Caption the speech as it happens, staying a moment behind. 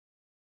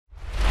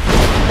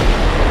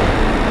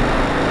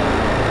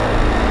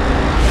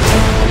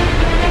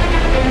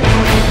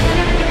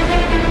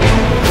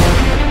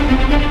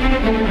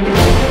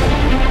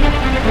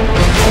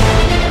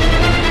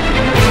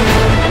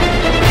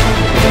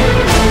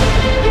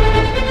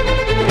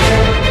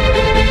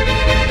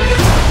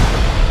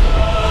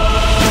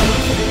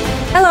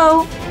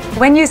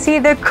When you see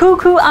the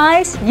Coockoo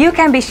eyes, you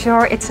can be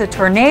sure it's a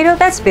Tornado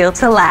that's built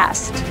to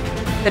last.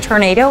 The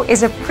Tornado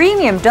is a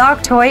premium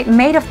dog toy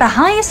made of the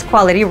highest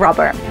quality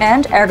rubber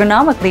and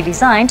ergonomically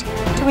designed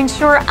to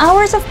ensure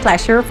hours of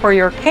pleasure for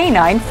your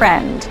canine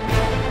friend.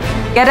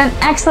 Get an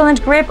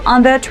excellent grip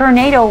on the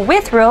Tornado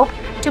with rope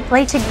to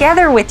play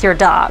together with your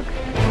dog.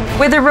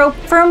 With the rope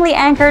firmly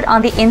anchored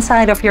on the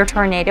inside of your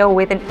Tornado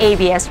with an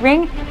ABS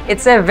ring,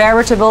 it's a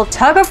veritable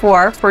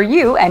tug-of-war for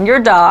you and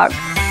your dog.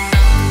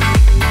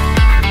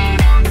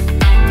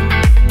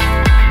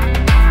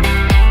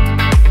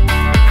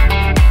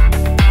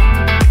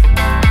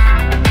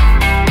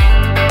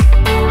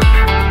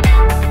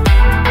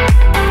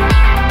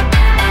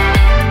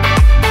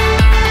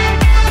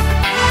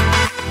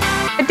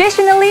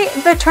 Additionally,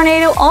 the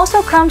Tornado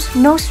also comes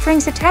no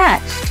strings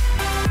attached.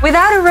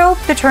 Without a rope,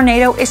 the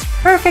Tornado is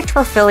perfect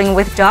for filling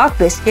with dog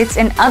biscuits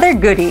and other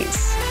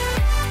goodies.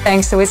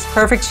 Thanks to its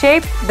perfect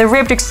shape, the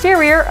ribbed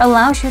exterior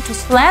allows you to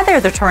slather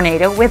the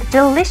Tornado with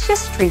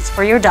delicious treats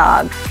for your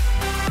dog.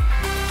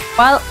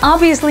 While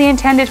obviously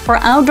intended for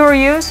outdoor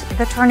use,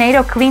 the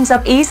Tornado cleans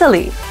up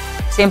easily.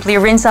 Simply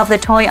rinse off the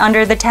toy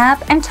under the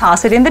tap and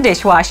toss it in the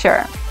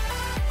dishwasher.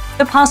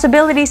 The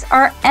possibilities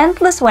are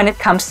endless when it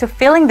comes to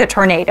filling the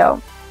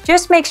Tornado.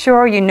 Just make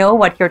sure you know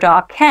what your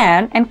dog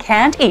can and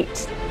can't eat.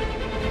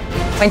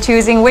 When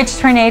choosing which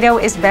Tornado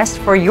is best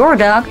for your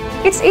dog,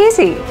 it's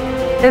easy.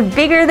 The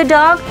bigger the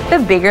dog, the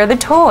bigger the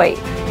toy.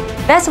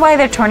 That's why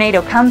the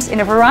Tornado comes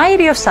in a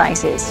variety of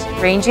sizes,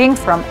 ranging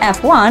from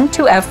F1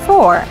 to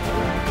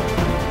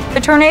F4. The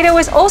Tornado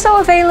is also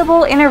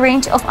available in a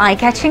range of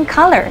eye-catching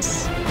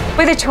colors,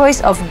 with a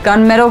choice of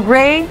gunmetal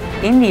gray,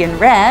 Indian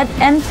red,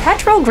 and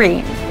petrol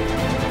green.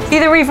 See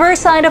the reverse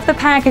side of the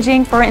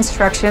packaging for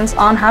instructions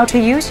on how to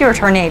use your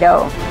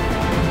Tornado.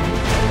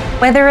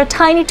 Whether a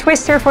tiny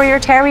twister for your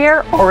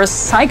terrier or a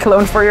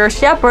cyclone for your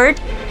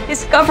shepherd,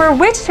 discover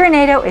which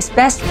Tornado is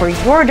best for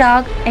your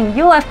dog and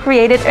you'll have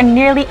created a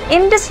nearly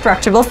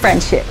indestructible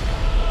friendship.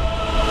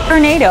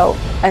 Tornado,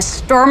 a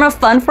storm of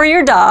fun for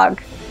your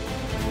dog.